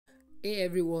Hey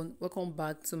everyone, welcome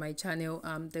back to my channel.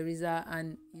 I'm Teresa,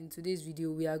 and in today's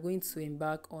video we are going to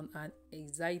embark on an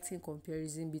exciting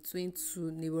comparison between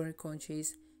two neighboring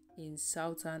countries in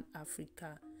Southern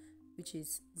Africa, which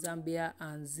is Zambia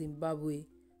and Zimbabwe.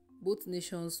 Both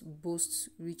nations boast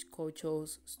rich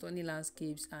cultures, stunning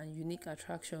landscapes and unique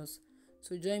attractions.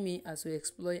 So join me as we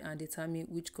explore and determine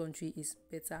which country is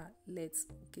better. Let's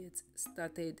get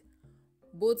started.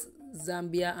 Both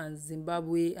Zambia and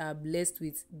Zimbabwe are blessed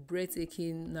with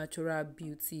breathtaking natural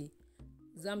beauty.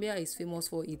 Zambia is famous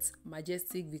for its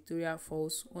majestic Victoria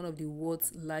Falls, one of the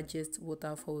world's largest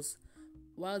waterfalls,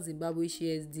 while Zimbabwe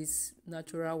shares this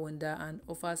natural wonder and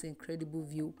offers incredible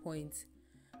viewpoints.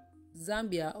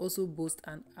 Zambia also boasts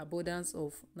an abundance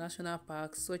of national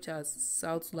parks such as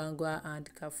South Langwa and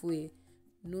Kafue,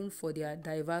 known for their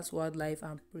diverse wildlife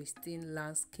and pristine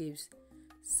landscapes.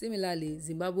 Similarly,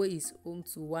 Zimbabwe is home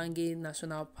to Hwange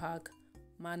National Park,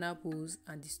 Mana Pools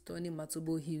and the stunning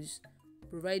Matobo Hills,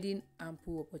 providing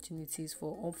ample opportunities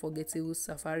for unforgettable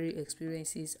safari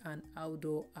experiences and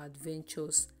outdoor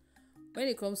adventures. When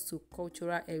it comes to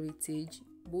cultural heritage,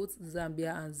 both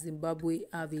Zambia and Zimbabwe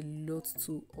have a lot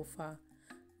to offer.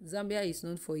 Zambia is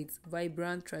known for its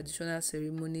vibrant traditional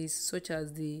ceremonies such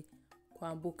as the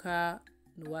Kwamboka,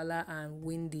 Nwala and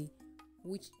Windi,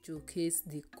 which showcase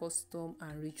the custom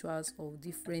and rituals of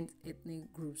different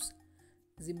ethnic groups.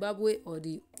 Zimbabwe, on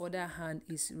the other hand,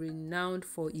 is renowned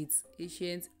for its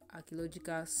ancient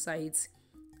archaeological sites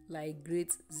like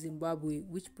Great Zimbabwe,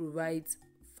 which provides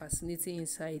fascinating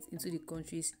insight into the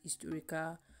country's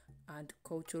historical and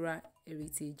cultural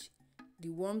heritage. The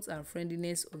warmth and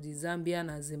friendliness of the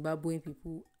Zambian and Zimbabwean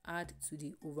people add to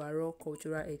the overall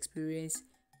cultural experience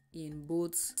in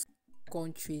both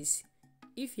countries.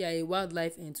 If you are a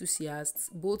wildlife enthusiast,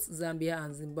 both Zambia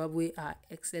and Zimbabwe are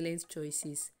excellent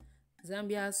choices.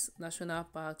 Zambia's national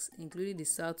parks, including the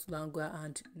South Langwa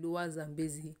and Lower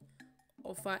Zambezi,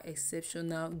 offer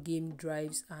exceptional game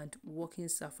drives and walking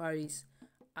safaris,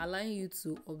 allowing you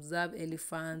to observe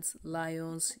elephants,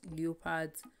 lions,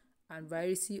 leopards, and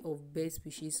variety of bird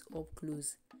species up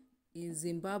close. In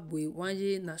Zimbabwe,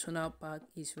 Hwange National Park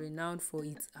is renowned for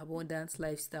its abundant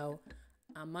lifestyle,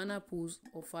 and Mana Pools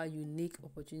offer unique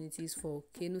opportunities for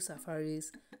canoe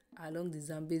safaris along the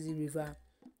Zambezi River.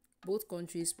 Both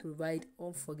countries provide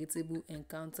unforgettable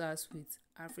encounters with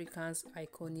Africa's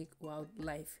iconic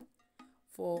wildlife.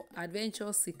 For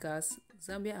adventure seekers,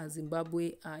 Zambia and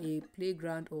Zimbabwe are a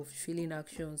playground of thrilling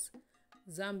actions.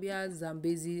 Zambia's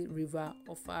Zambezi River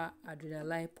offers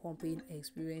adrenaline-pumping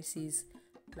experiences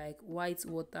like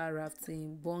whitewater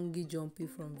rafting, bungee jumping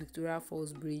from Victoria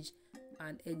Falls Bridge,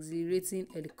 and exhilarating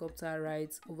helicopter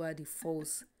rides over the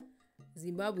falls.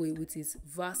 Zimbabwe, with its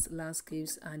vast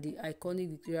landscapes and the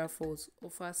iconic Victoria Falls,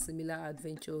 offers similar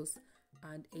adventures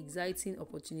and exciting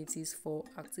opportunities for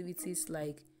activities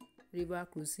like river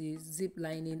cruises, zip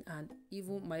lining, and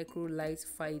even micro light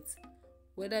fights.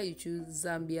 Whether you choose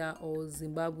Zambia or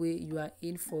Zimbabwe, you are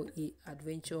in for an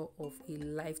adventure of a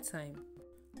lifetime.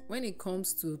 When it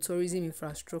comes to tourism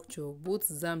infrastructure, both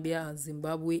Zambia and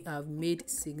Zimbabwe have made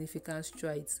significant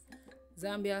strides.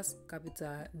 Zambia's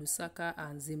capital, Lusaka,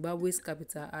 and Zimbabwe's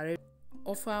capital, Harare,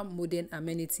 offer modern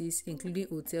amenities including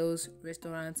hotels,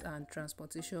 restaurants, and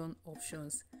transportation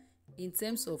options. In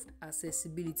terms of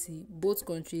accessibility, both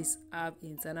countries have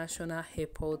international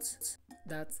airports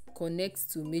that connect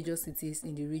to major cities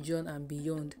in the region and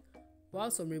beyond.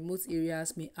 While some remote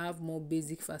areas may have more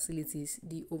basic facilities,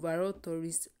 the overall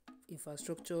tourist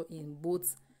infrastructure in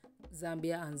both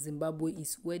Zambia and Zimbabwe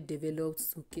is well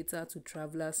developed to cater to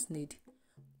travelers' need.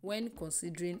 When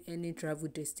considering any travel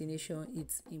destination,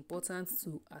 it's important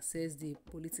to assess the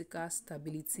political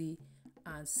stability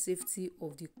and safety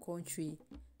of the country.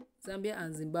 Zambia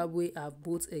and Zimbabwe have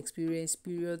both experienced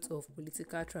periods of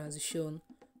political transition,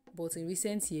 but in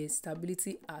recent years,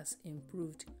 stability has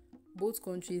improved. Both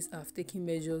countries have taken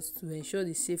measures to ensure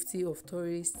the safety of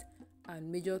tourists,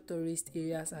 and major tourist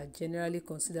areas are generally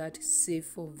considered safe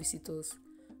for visitors.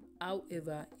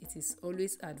 However, it is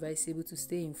always advisable to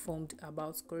stay informed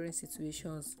about current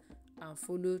situations and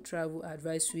follow travel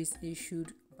advisories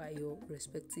issued by your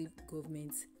respective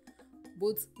governments.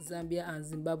 Both Zambia and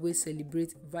Zimbabwe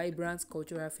celebrate vibrant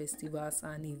cultural festivals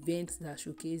and events that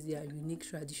showcase their unique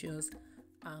traditions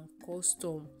and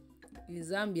customs. In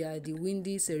Zambia, the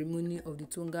Windi ceremony of the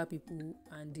Tonga people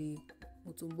and the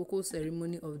Mutomboko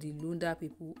ceremony of the Lunda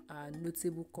people are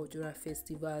notable cultural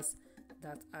festivals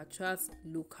that attract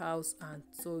locals and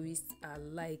tourists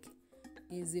alike.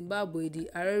 In Zimbabwe, the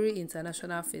Harare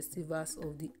International Festivals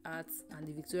of the Arts and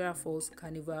the Victoria Falls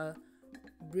Carnival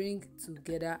bring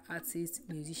together artists,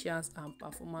 musicians, and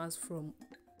performers from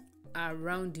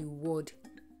around the world,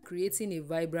 creating a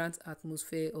vibrant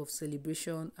atmosphere of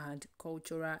celebration and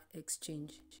cultural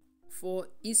exchange. For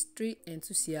history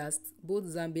enthusiasts, both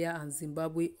Zambia and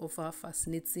Zimbabwe offer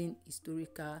fascinating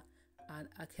historical and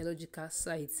archaeological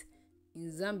sites.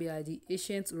 In Zambia, the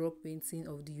ancient rock painting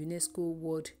of the UNESCO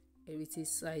World Heritage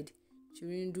Site,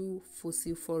 Chirundu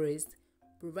Fossil Forest,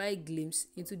 provide glimpse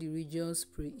into the region's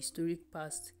prehistoric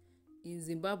past. In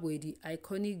Zimbabwe, the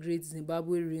iconic Great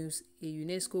Zimbabwe Ruins, a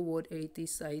UNESCO World Heritage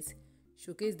Site,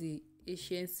 showcase the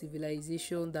ancient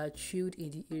civilization that thrived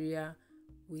in the area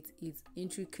with its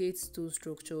intricate stone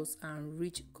structures and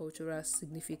rich cultural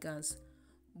significance.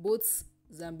 Both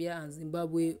Zambia and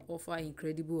Zimbabwe offer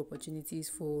incredible opportunities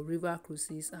for river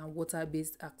cruises and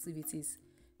water-based activities.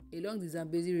 Along the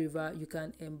Zambezi River, you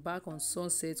can embark on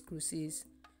sunset cruises,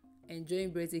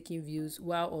 enjoying breathtaking views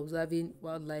while observing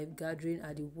wildlife gathering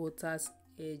at the water's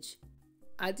edge.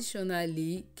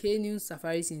 Additionally, canoe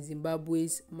safaris in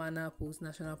Zimbabwe's Mana Post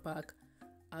National Park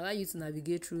allow you to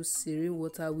navigate through serene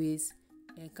waterways,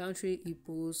 encountering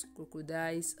hippos,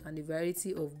 crocodiles, and a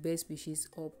variety of bird species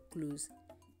up close.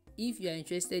 If you are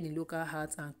interested in local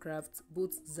arts and crafts,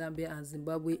 both Zambia and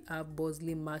Zimbabwe have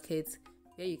bustling markets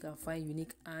where you can find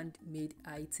unique handmade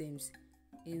items.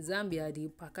 In Zambia, the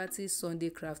Pakati Sunday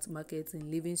Craft Market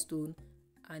in Livingstone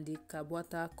and the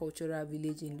Kabwata Cultural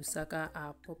Village in Lusaka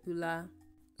are popular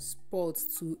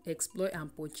spots to explore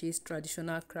and purchase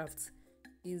traditional crafts.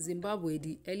 In Zimbabwe,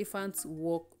 the Elephant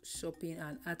Walk Shopping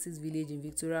and Artist Village in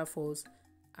Victoria Falls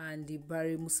and the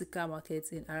Bare Musika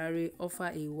Market in Harare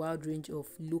offer a wide range of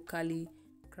locally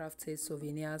crafted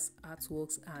souvenirs,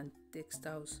 artworks, and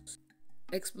textiles.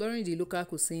 Exploring the local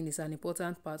cuisine is an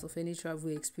important part of any travel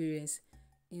experience.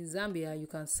 In Zambia, you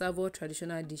can savor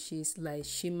traditional dishes like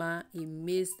shima, a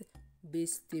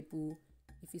maize-based staple,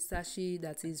 ifisashi,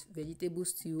 that is vegetable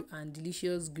stew, and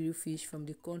delicious grilled fish from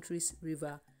the country's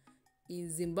river. In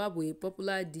Zimbabwe,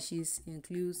 popular dishes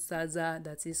include sadza,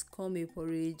 that is corn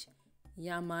porridge,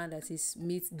 yama, that is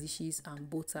meat dishes, and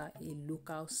bota, a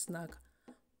local snack.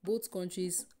 Both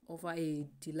countries offer a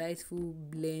delightful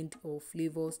blend of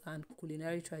flavors and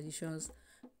culinary traditions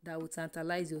that will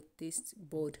tantalize your taste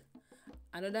bud.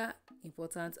 Another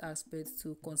important aspect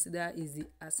to consider is the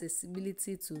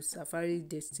accessibility to safari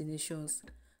destinations.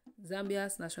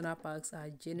 Zambia's national parks are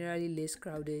generally less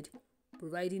crowded,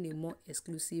 providing a more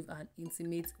exclusive and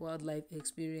intimate wildlife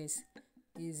experience.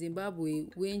 In Zimbabwe,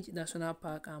 Hwange National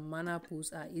Park and Mana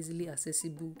Post are easily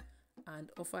accessible and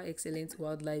offer excellent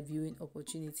wildlife viewing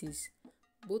opportunities.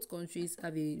 Both countries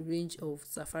have a range of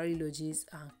safari lodges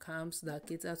and camps that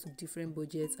cater to different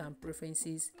budgets and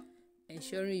preferences,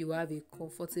 ensuring you have a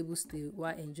comfortable stay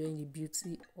while enjoying the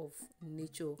beauty of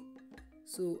nature.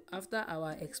 So, after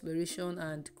our exploration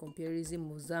and comparison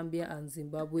of Zambia and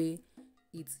Zimbabwe,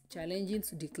 it's challenging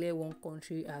to declare one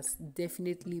country as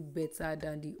definitely better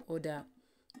than the other.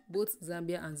 Both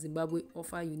Zambia and Zimbabwe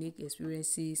offer unique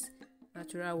experiences,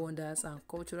 natural wonders, and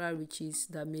cultural riches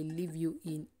that may leave you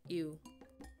in awe.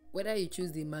 Whether you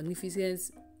choose the magnificent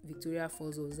Victoria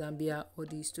Falls of Zambia or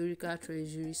the historical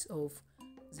treasuries of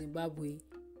Zimbabwe,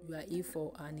 you are in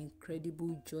for an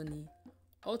incredible journey.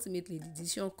 Ultimately, the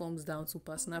decision comes down to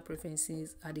personal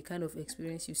preferences and the kind of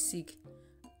experience you seek.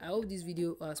 I hope this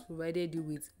video has provided you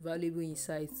with valuable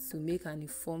insights to make an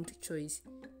informed choice.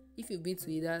 If you've been to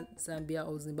either Zambia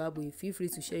or Zimbabwe, feel free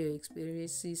to share your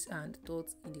experiences and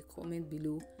thoughts in the comment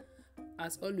below.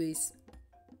 As always,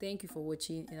 thank you for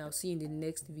watching, and I'll see you in the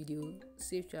next video.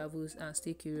 Safe travels and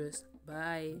stay curious.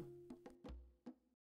 Bye.